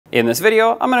In this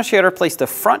video, I'm going to show you how to replace the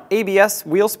front ABS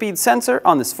wheel speed sensor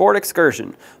on this Ford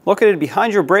Excursion. Located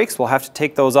behind your brakes, we'll have to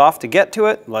take those off to get to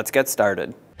it. Let's get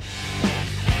started.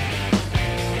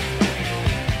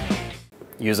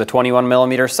 Use a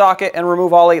 21mm socket and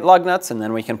remove all 8 lug nuts, and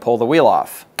then we can pull the wheel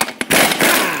off.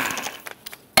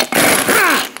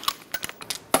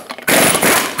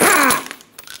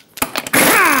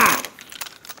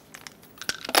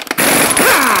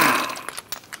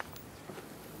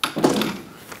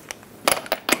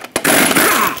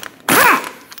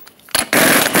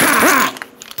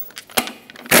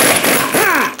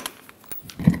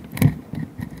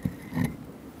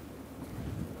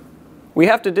 We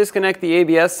have to disconnect the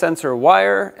ABS sensor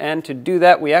wire, and to do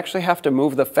that we actually have to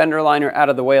move the fender liner out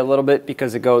of the way a little bit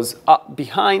because it goes up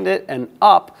behind it and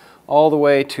up all the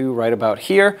way to right about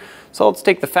here. So let's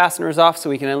take the fasteners off so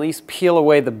we can at least peel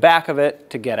away the back of it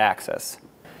to get access.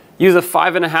 Use a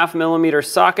 5.5mm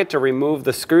socket to remove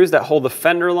the screws that hold the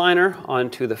fender liner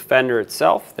onto the fender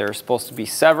itself. There are supposed to be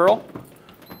several.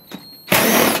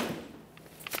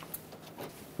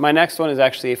 My next one is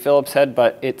actually a Phillips head,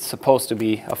 but it's supposed to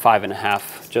be a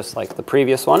 5.5, just like the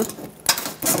previous one.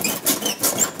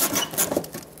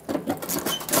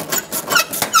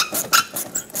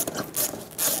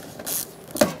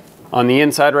 On the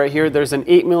inside right here, there's an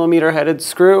 8mm headed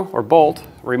screw or bolt.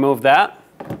 Remove that.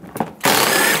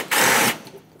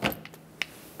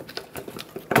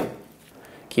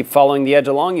 Keep following the edge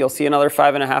along. You'll see another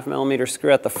 5.5mm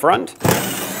screw at the front.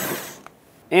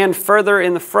 And further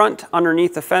in the front,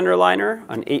 underneath the fender liner,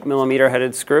 an 8mm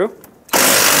headed screw.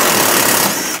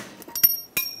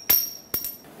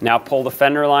 Now pull the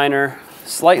fender liner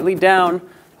slightly down.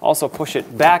 Also push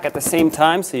it back at the same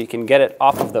time so you can get it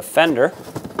off of the fender.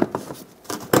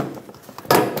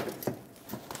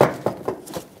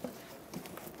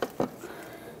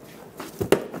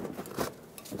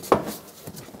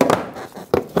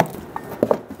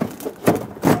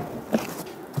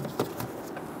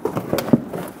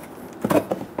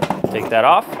 Take that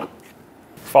off.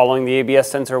 Following the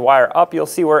ABS sensor wire up, you'll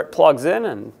see where it plugs in,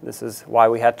 and this is why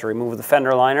we had to remove the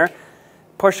fender liner.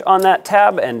 Push on that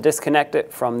tab and disconnect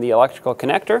it from the electrical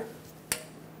connector.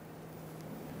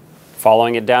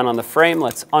 Following it down on the frame,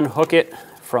 let's unhook it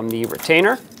from the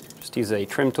retainer. Just use a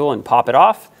trim tool and pop it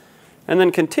off. And then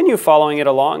continue following it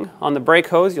along. On the brake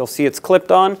hose, you'll see it's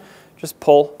clipped on. Just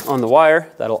pull on the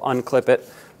wire, that'll unclip it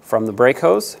from the brake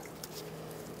hose.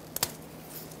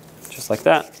 Just like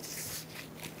that.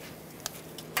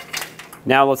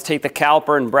 Now let's take the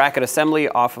caliper and bracket assembly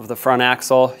off of the front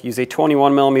axle. Use a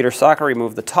 21mm socket,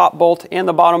 remove the top bolt and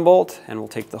the bottom bolt, and we'll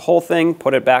take the whole thing,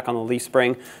 put it back on the leaf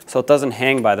spring so it doesn't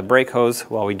hang by the brake hose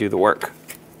while we do the work.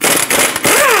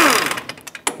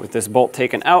 With this bolt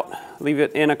taken out, leave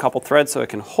it in a couple threads so it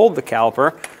can hold the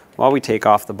caliper while we take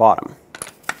off the bottom.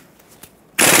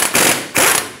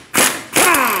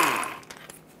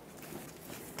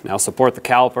 Now support the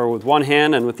caliper with one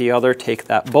hand, and with the other take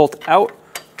that bolt out.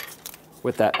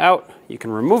 With that out, you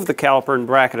can remove the caliper and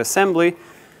bracket assembly,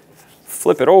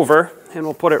 flip it over, and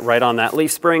we'll put it right on that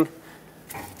leaf spring,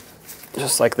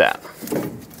 just like that.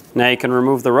 Now you can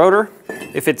remove the rotor.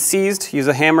 If it's seized, use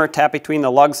a hammer, tap between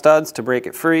the lug studs to break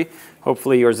it free.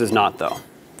 Hopefully yours is not though.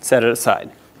 Set it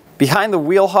aside. Behind the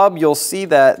wheel hub, you'll see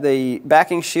that the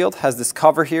backing shield has this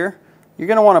cover here. You're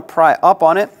going to want to pry up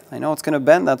on it. I know it's going to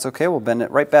bend, that's okay. We'll bend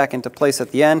it right back into place at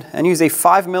the end, and use a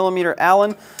 5mm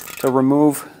Allen to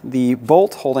remove the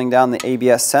bolt holding down the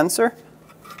ABS sensor.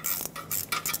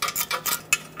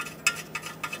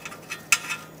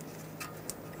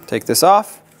 Take this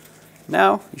off.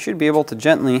 Now you should be able to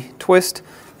gently twist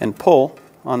and pull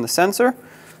on the sensor.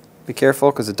 Be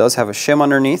careful because it does have a shim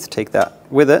underneath. Take that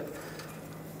with it.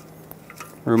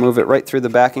 Remove it right through the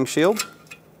backing shield.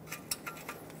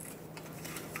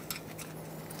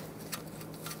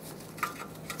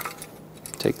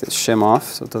 Take this shim off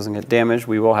so it doesn't get damaged.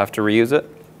 We will have to reuse it.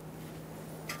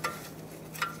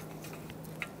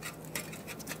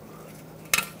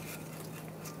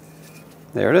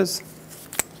 There it is.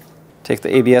 Take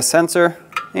the ABS sensor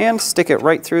and stick it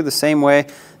right through the same way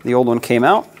the old one came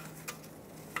out.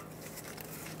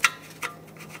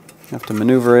 You have to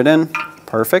maneuver it in.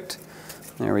 Perfect.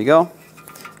 There we go.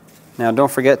 Now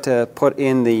don't forget to put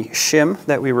in the shim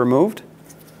that we removed.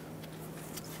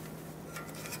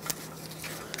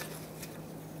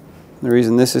 The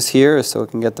reason this is here is so it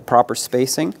can get the proper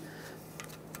spacing.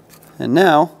 And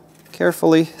now,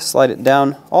 carefully slide it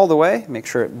down all the way, make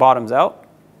sure it bottoms out.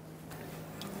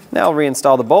 Now I'll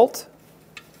reinstall the bolt.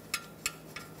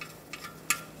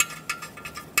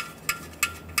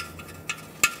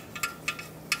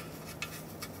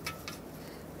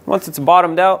 Once it's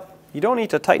bottomed out, You don't need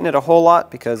to tighten it a whole lot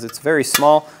because it's very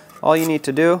small. All you need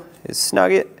to do is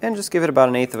snug it and just give it about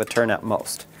 1/8 of a turn at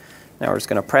most. Now we're just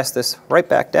going to press this right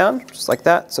back down, just like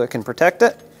that, so it can protect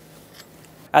it.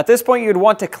 At this point, you'd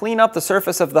want to clean up the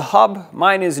surface of the hub.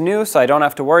 Mine is new, so I don't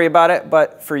have to worry about it,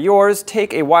 but for yours,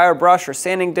 take a wire brush or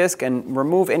sanding disc and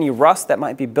remove any rust that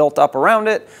might be built up around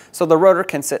it so the rotor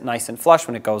can sit nice and flush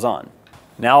when it goes on.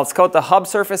 Now let's coat the hub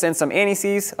surface in some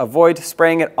anti-seize. Avoid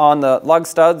spraying it on the lug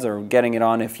studs or getting it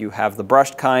on if you have the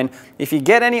brushed kind. If you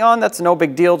get any on, that's no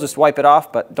big deal, just wipe it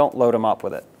off, but don't load them up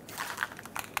with it.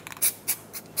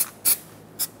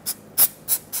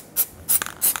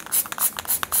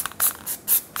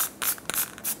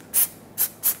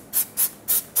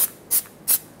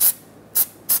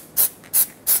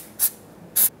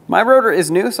 My rotor is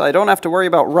new, so I don't have to worry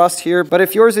about rust here, but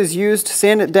if yours is used,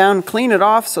 sand it down, clean it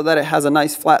off so that it has a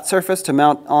nice flat surface to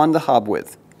mount on the hub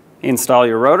with. Install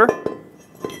your rotor.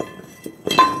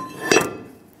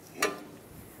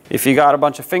 If you got a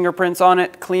bunch of fingerprints on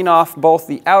it, clean off both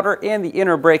the outer and the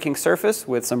inner braking surface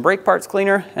with some brake parts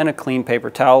cleaner and a clean paper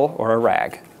towel or a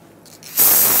rag.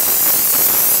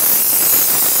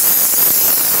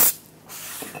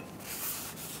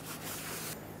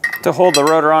 To hold the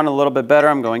rotor on a little bit better,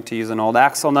 I'm going to use an old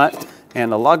axle nut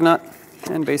and a lug nut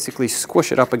and basically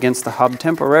squish it up against the hub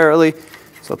temporarily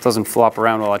so it doesn't flop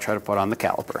around while I try to put on the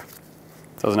caliper.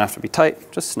 It doesn't have to be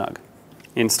tight, just snug.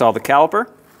 Install the caliper.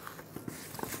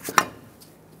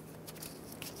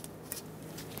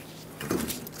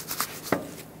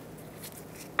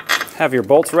 Have your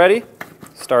bolts ready,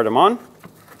 start them on.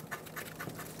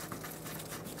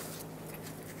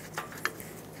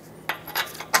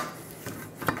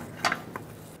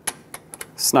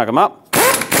 Snug them up.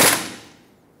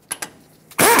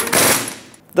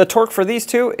 The torque for these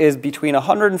two is between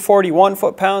 141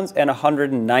 foot-pounds and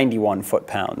 191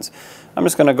 foot-pounds. I'm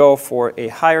just going to go for a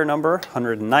higher number,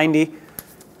 190.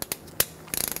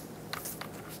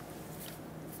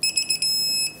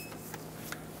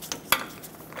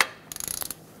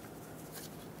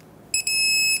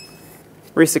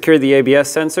 Resecure the ABS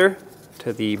sensor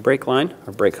to the brake line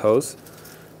or brake hose.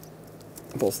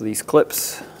 Both of these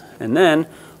clips. And then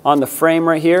on the frame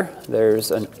right here, there's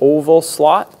an oval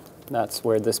slot. That's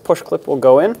where this push clip will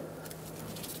go in.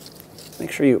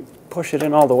 Make sure you push it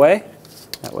in all the way.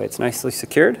 That way it's nicely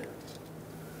secured.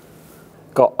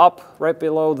 Go up right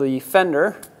below the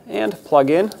fender and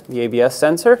plug in the ABS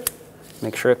sensor.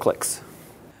 Make sure it clicks.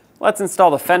 Let's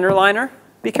install the fender liner.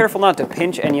 Be careful not to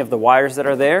pinch any of the wires that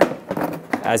are there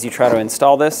as you try to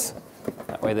install this.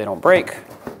 That way they don't break.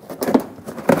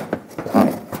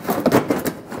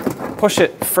 Push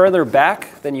it further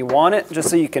back than you want it, just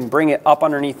so you can bring it up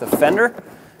underneath the fender.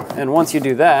 And once you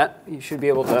do that, you should be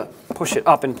able to push it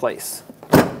up in place.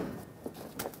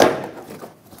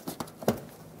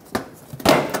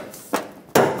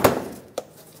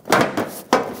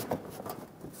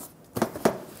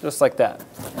 Just like that.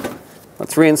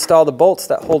 Let's reinstall the bolts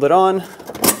that hold it on.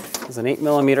 There's an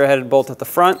 8mm headed bolt at the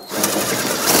front.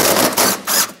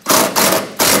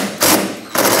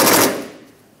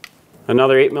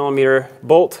 Another 8mm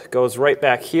bolt goes right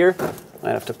back here. I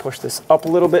have to push this up a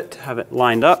little bit to have it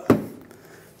lined up.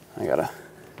 I gotta.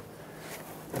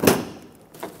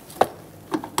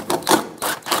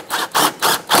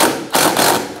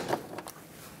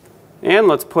 And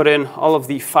let's put in all of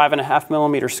the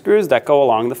 5.5mm screws that go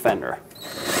along the fender.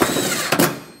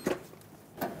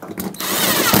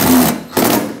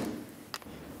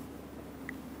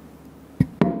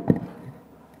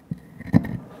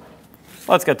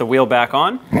 Let's get the wheel back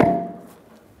on.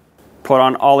 Put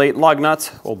on all 8 lug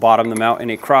nuts. We'll bottom them out in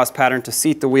a cross pattern to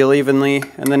seat the wheel evenly.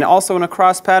 And then also in a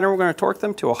cross pattern, we're going to torque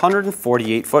them to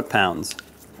 148 foot-pounds.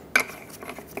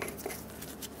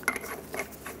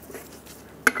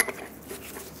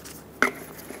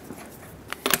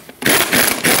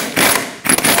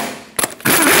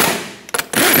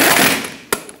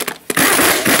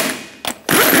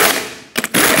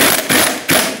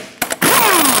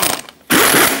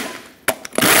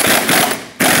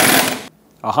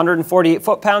 A 148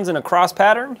 foot-pounds in a cross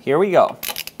pattern. Here we go.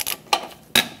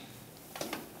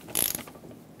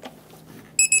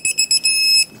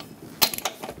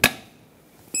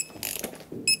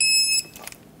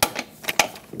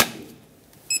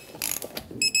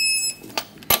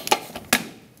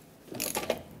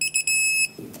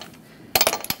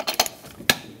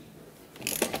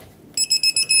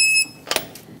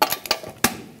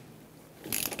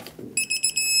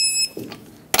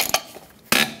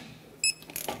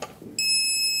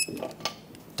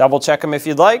 Double check them if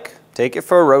you'd like. Take it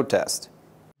for a road test.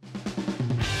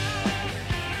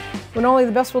 When only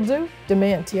the best will do,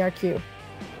 demand TRQ.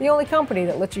 the only company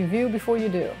that lets you view before you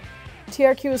do.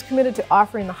 TRQ is committed to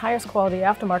offering the highest quality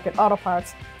aftermarket auto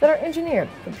parts that are engineered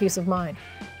for peace of mind.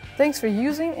 Thanks for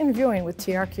using and viewing with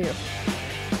TRQ.